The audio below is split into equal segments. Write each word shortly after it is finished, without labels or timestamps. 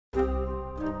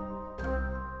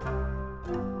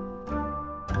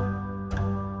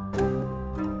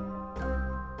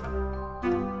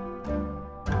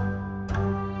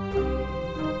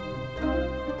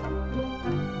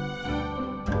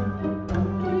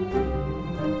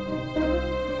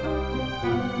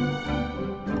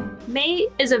May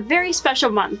is a very special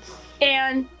month,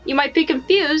 and you might be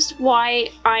confused why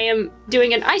I am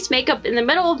doing an ice makeup in the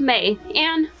middle of May,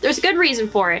 and there's a good reason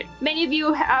for it. Many of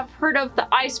you have heard of the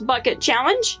Ice Bucket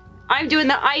Challenge. I'm doing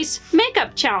the Ice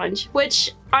Makeup Challenge,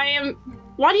 which I am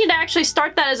wanting to actually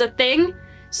start that as a thing.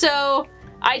 So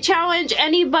I challenge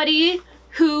anybody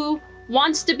who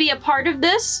wants to be a part of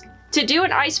this to do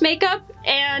an ice makeup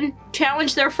and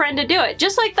challenge their friend to do it.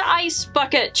 Just like the Ice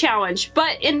Bucket Challenge,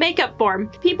 but in makeup form.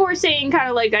 People are saying kind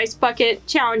of like Ice Bucket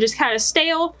Challenge is kind of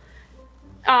stale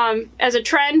as a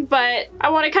trend, but I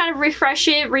want to kind of refresh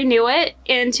it, renew it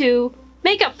into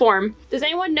makeup form. Does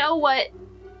anyone know what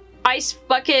Ice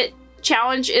Bucket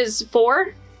Challenge is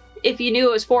for? If you knew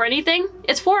it was for anything,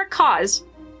 it's for a cause.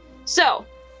 So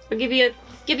I'll give you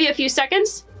a few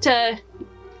seconds to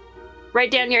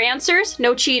write down your answers.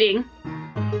 No cheating.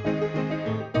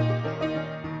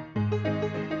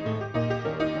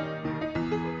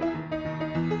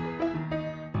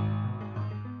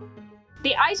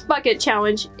 The Ice Bucket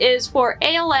Challenge is for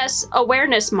ALS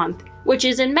Awareness Month, which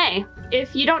is in May.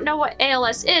 If you don't know what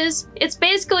ALS is, it's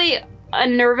basically a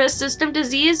nervous system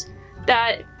disease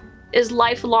that is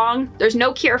lifelong. There's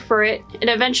no cure for it, and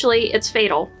eventually it's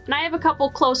fatal. And I have a couple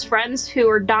close friends who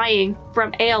are dying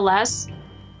from ALS,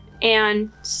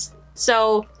 and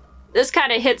so this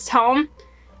kind of hits home,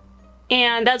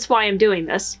 and that's why I'm doing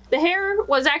this. The hair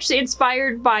was actually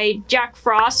inspired by Jack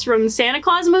Frost from Santa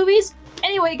Claus movies.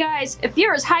 Anyway guys, if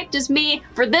you're as hyped as me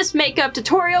for this makeup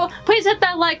tutorial, please hit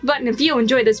that like button if you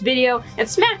enjoyed this video, and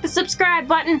smack the subscribe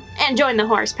button and join the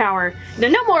horsepower. Now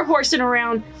no more horsing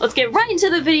around, let's get right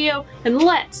into the video and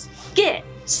let's get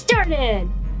started!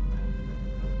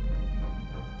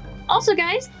 Also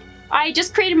guys, I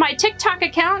just created my TikTok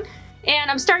account and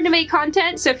I'm starting to make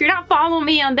content, so if you're not following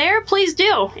me on there, please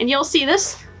do, and you'll see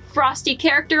this Frosty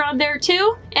character on there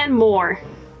too, and more.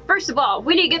 First of all,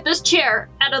 we need to get this chair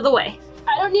out of the way.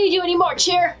 I don't need you anymore,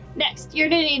 chair. Next, you're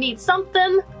gonna need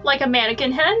something like a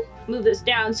mannequin head. Move this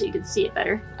down so you can see it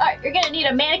better. Alright, you're gonna need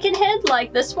a mannequin head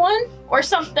like this one, or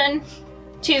something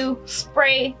to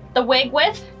spray the wig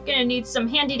with. You're gonna need some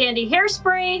handy dandy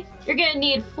hairspray. You're gonna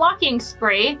need flocking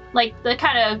spray, like the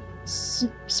kind of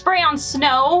spray on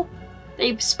snow,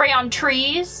 they spray on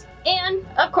trees. And,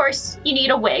 of course, you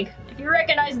need a wig. If you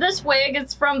recognize this wig,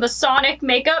 it's from the Sonic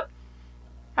makeup.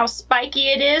 How spiky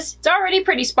it is. It's already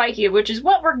pretty spiky, which is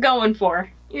what we're going for.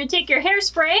 You're gonna take your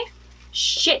hairspray,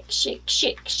 shake, shake,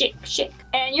 shake, shake, shake,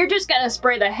 and you're just gonna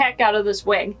spray the heck out of this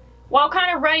wig while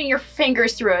kind of running your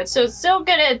fingers through it. So it's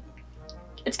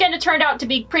gonna turn out to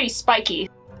be pretty spiky.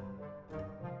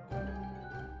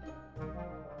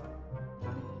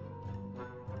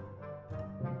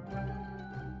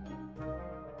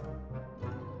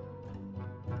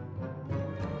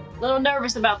 A little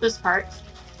nervous about this part.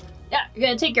 Yeah, you're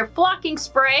gonna take your flocking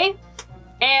spray,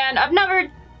 and I've never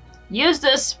used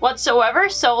this whatsoever,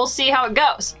 so we'll see how it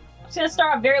goes. I'm just gonna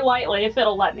start off very lightly if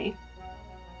it'll let me.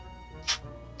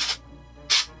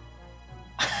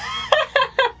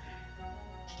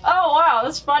 Oh wow,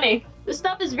 that's funny. This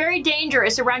stuff is very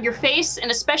dangerous around your face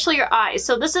and especially your eyes,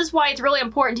 so this is why it's really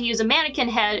important to use a mannequin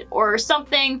head or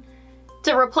something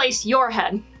to replace your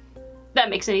head. If that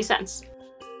makes any sense.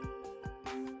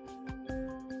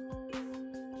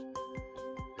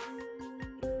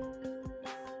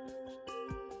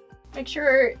 Make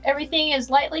sure everything is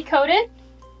lightly coated,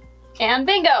 and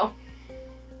bingo!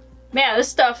 Man, this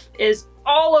stuff is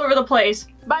all over the place.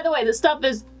 By the way, this stuff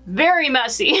is very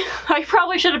messy. I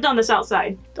probably should have done this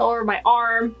outside. It's all over my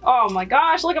arm. Oh my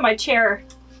gosh, look at my chair.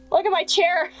 Look at my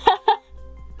chair!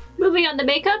 Moving on to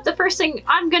makeup, the first thing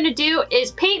I'm gonna do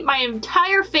is paint my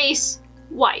entire face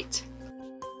white.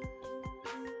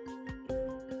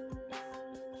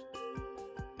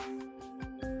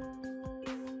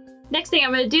 Next thing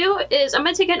I'm gonna do is I'm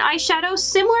gonna take an eyeshadow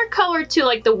similar color to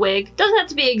like the wig. Doesn't have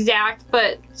to be exact,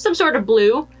 but some sort of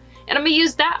blue. And I'm gonna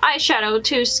use that eyeshadow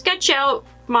to sketch out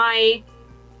my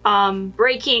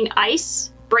breaking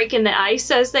the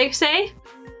ice, as they say.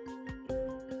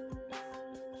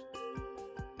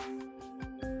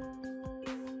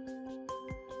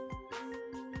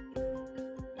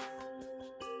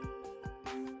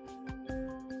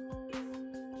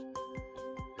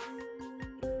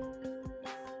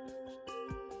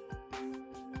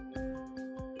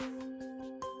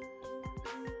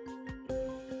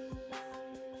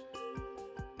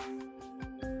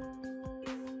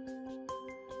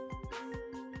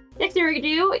 Next thing we're gonna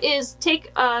do is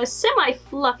take a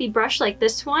semi-fluffy brush like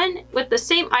this one with the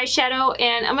same eyeshadow,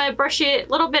 and I'm gonna brush it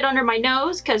a little bit under my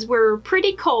nose because we're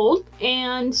pretty cold,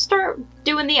 and start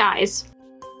doing the eyes.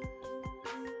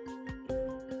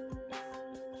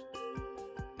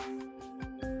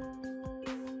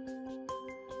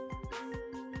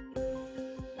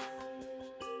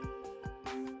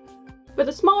 With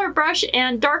a smaller brush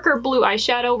and darker blue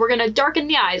eyeshadow, we're gonna darken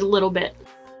the eyes a little bit.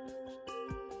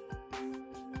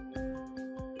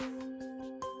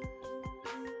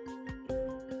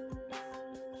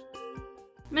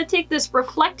 I'm gonna take this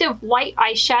reflective white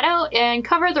eyeshadow and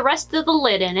cover the rest of the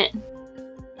lid in it.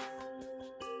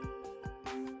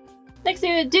 Next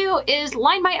thing I'm gonna do is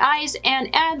line my eyes and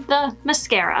add the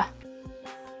mascara.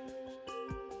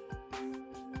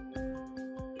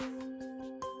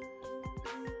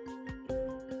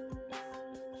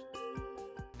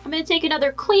 I'm gonna take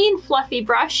another clean, fluffy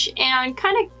brush and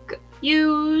kind of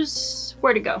use,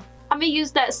 where to go? I'm gonna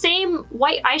use that same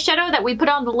white eyeshadow that we put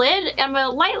on the lid, and I'm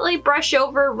gonna lightly brush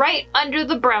over right under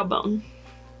the brow bone.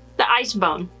 The ice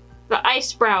bone. The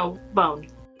ice brow bone.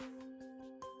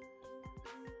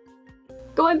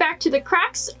 Going back to the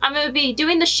cracks, I'm gonna be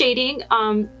doing the shading.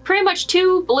 Pretty much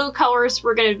 2 blue colors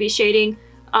we're gonna be shading.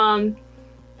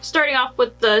 Starting off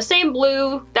with the same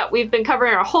blue that we've been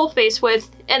covering our whole face with,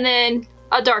 and then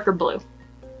a darker blue.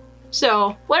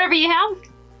 So whatever you have,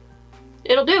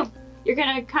 it'll do. You're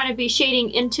gonna kind of be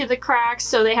shading into the cracks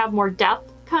so they have more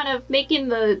depth, kind of making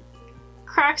the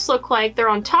cracks look like they're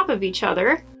on top of each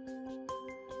other.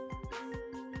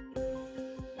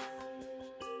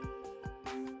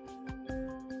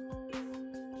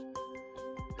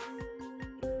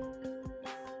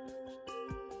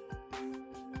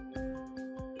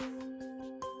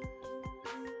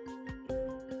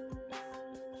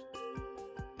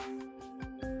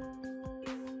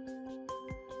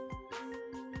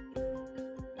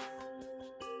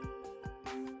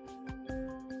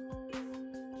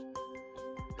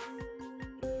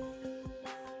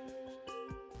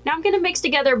 Now I'm gonna mix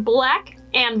together black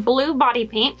and blue body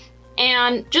paint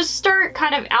and just start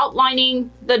kind of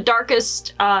outlining the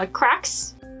darkest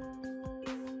cracks.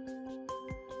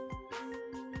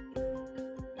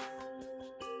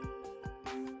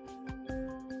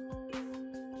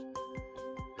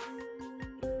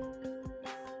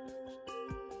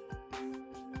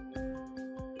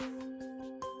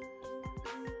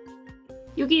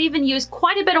 You can even use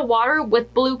quite a bit of water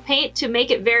with blue paint to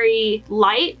make it very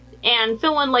light and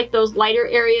fill in like those lighter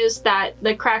areas that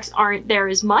the cracks aren't there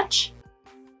as much.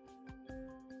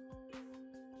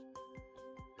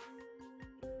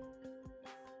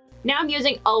 Now I'm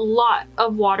using a lot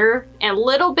of water and a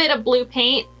little bit of blue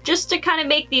paint just to kind of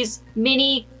make these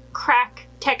mini crack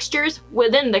textures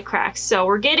within the cracks. So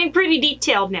we're getting pretty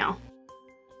detailed now.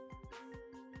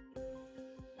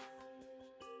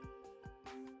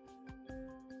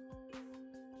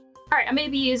 Alright, I'm going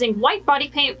to be using white body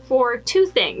paint for 2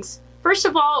 things. First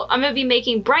of all, I'm going to be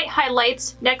making bright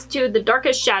highlights next to the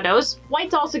darkest shadows.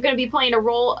 White's also going to be playing a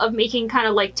role of making kind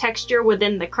of like texture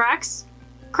within the cracks.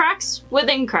 Cracks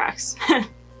within cracks.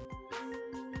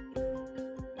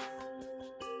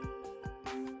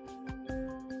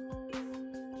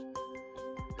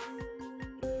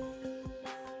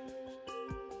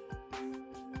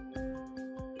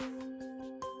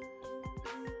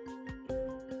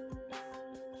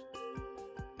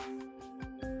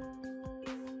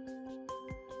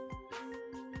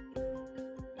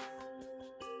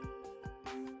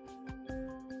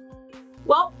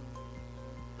 Well,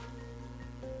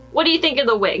 what do you think of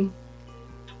the wig?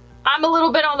 I'm a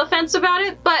little bit on the fence about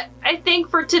it, but I think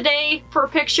for today, for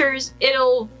pictures,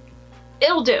 it'll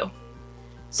do.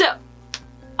 So,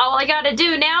 all I gotta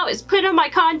do now is put on my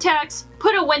contacts,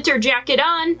 put a winter jacket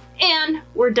on, and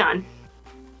we're done.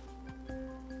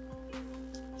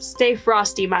 Stay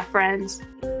frosty, my friends.